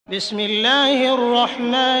بسم الله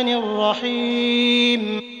الرحمن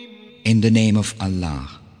الرحيم. In the name of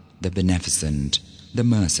Allah, the Beneficent, the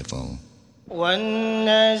Merciful.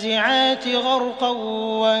 والنازعات غرقا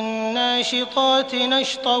والناشطات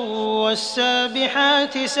نشطا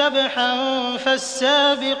والسابحات سبحا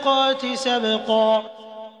فالسابقات سبقا.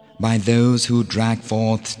 By those who drag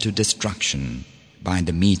forth to destruction, by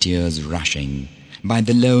the meteors rushing, by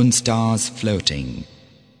the lone stars floating,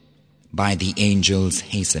 by the angels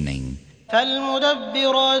hastening.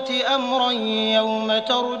 فالمدبرات أمرا يوم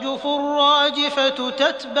ترجف الراجفة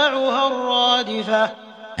تتبعها الرادفة.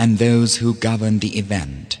 And those who govern the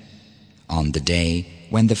event, on the day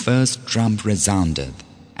when the first trump resoundeth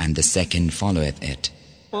and the second followeth it.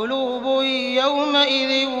 قلوب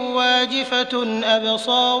يومئذ واجفة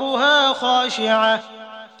أبصارها خاشعة.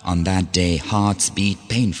 On that day hearts beat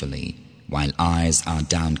painfully, while eyes are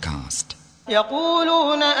downcast.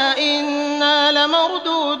 يقولون أئنا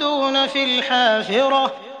لمردودون في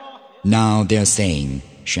الحافرة. Now they are saying,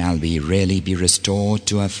 shall we really be restored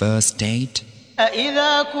to our first state?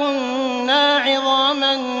 أئذا كنا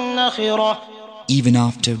عظاما نخرة. Even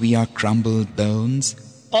after we are crumbled bones?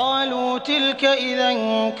 قالوا تلك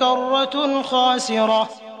إذا كرة خاسرة.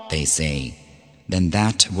 They say, then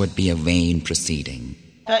that would be a vain proceeding.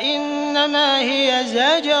 فإنما هي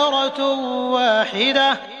زجرة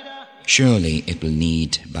واحدة. Surely it will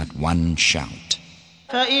need but one shout.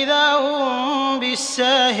 فإذا هم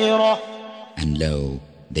بالساهرة. And lo,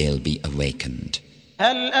 they'll be awakened.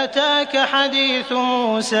 هل أتاك حديث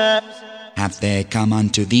موسى. Hath there come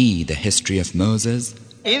unto thee the history of Moses?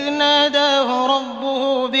 إذ ناداه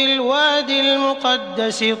ربه بالوادي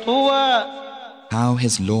المقدس طوى. How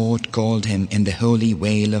his Lord called him in the holy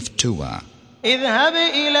vale of Tuwa. اذهب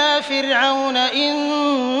إلى فرعون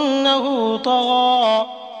إنه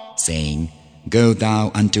طغى. Saying, go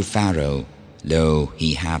thou unto Pharaoh, lo,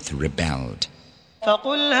 he hath rebelled.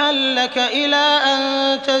 فقل هل لك إلى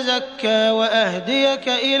أن تزكى وأهديك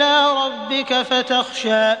إلى ربك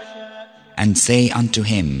فتخشى. And say unto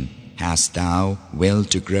him, hast thou will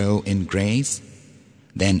to grow in grace?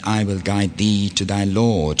 Then I will guide thee to thy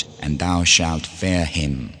Lord, and thou shalt fear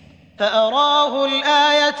him. فأراه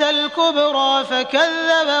الآية الكبرى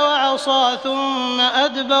فكذب وعصى ثم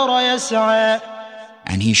أدبر يسعى.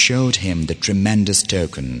 And he showed him the tremendous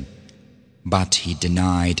token, but he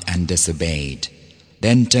denied and disobeyed.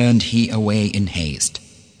 Then turned he away in haste.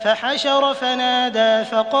 فحشر فنادى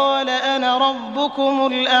فقال أنا ربكم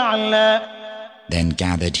الأعلى. Then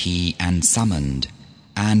gathered he and summoned,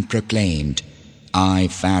 and proclaimed, I,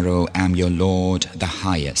 Pharaoh, am your Lord, the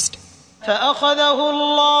highest. فأخذه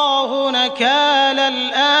الله نكال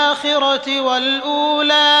الآخرة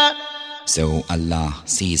والأولى. So Allah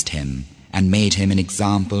seized him, and made him an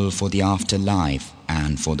example for the afterlife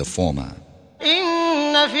and for the former.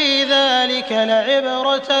 إن في ذلك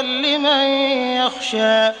لعبرة لمن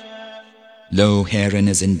يخشى. Lo, herein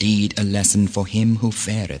is indeed a lesson for him who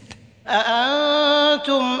feareth.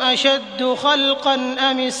 أأنتم أشد خلقا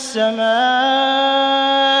أم السماء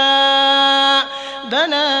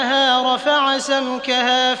بناها رفع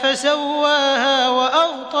سمكها فسواها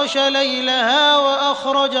وأغطش ليلها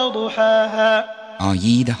وأخرج ضحاها. Are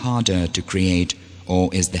ye the harder to create,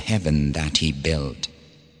 or is the heaven that he built?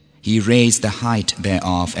 He raised the height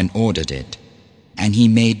thereof and ordered it, and he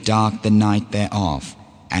made dark the night thereof,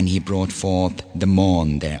 and he brought forth the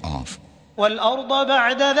morn thereof. والأرض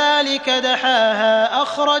بعد ذلك دحاها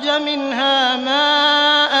أخرج منها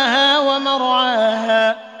ماءها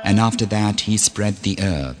ومرعاها. And after that he spread the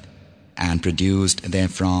earth, and produced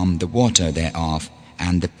therefrom the water thereof,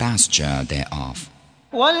 and the pasture thereof.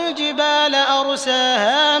 والجبال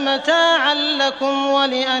أرساها متاعا لكم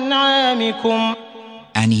ولأنعامكم.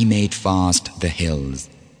 And he made fast the hills,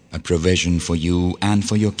 a provision for you and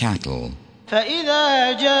for your cattle.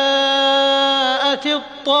 فإذا جاءت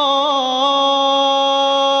الطامة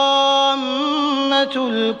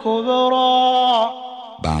الكبرى.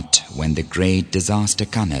 But when the great disaster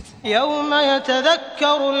cometh, يوم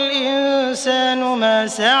يتذكر الإنسان ما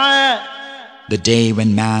سعى. the day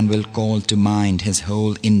when man will call to mind his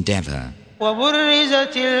whole endeavor,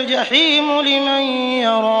 وبرزت الجحيم لمن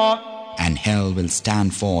يرى. and hell will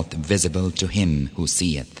stand forth visible to him who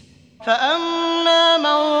seeth. فأما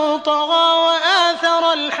من طغى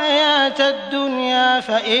وآثر الحياة الدنيا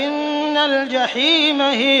فإن الجحيم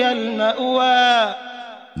هي المأوى.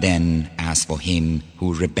 Then, as for him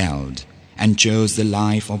who rebelled and chose the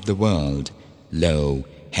life of the world, lo,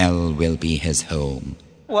 hell will be his home.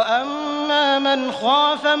 وأما من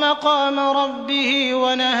خاف مقام ربه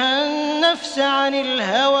ونهى النفس عن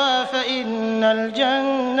الهوى فإن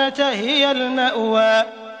الجنة هي المأوى.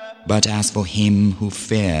 But as for him who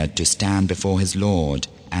feared to stand before his Lord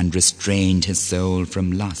and restrained his soul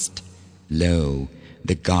from lust, lo,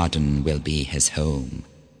 the garden will be his home.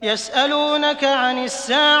 يسألونك عن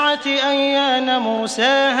الساعة أيان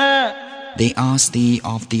مرساها They ask thee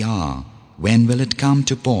of the hour, when will it come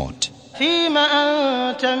to port? فيم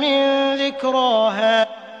أنت من ذكراها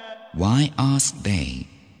Why ask they?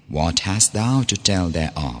 What hast thou to tell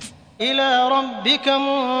thereof? إلى ربك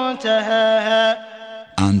منتهاها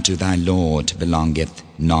Unto thy Lord belongeth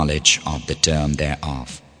knowledge of the term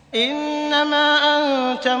thereof. إنما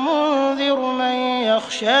أنت منذر من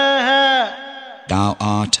يخشاها Thou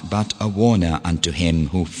art but a warner unto him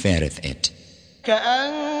who feareth it.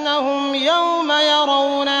 كأنهم يوم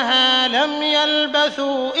يرونها لم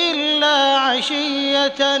يلبثوا إلا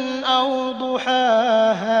عشية أو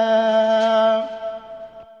ضحاها.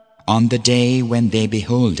 On the day when they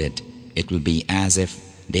behold it, it will be as if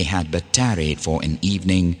they had but tarried for an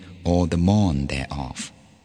evening or the morn thereof.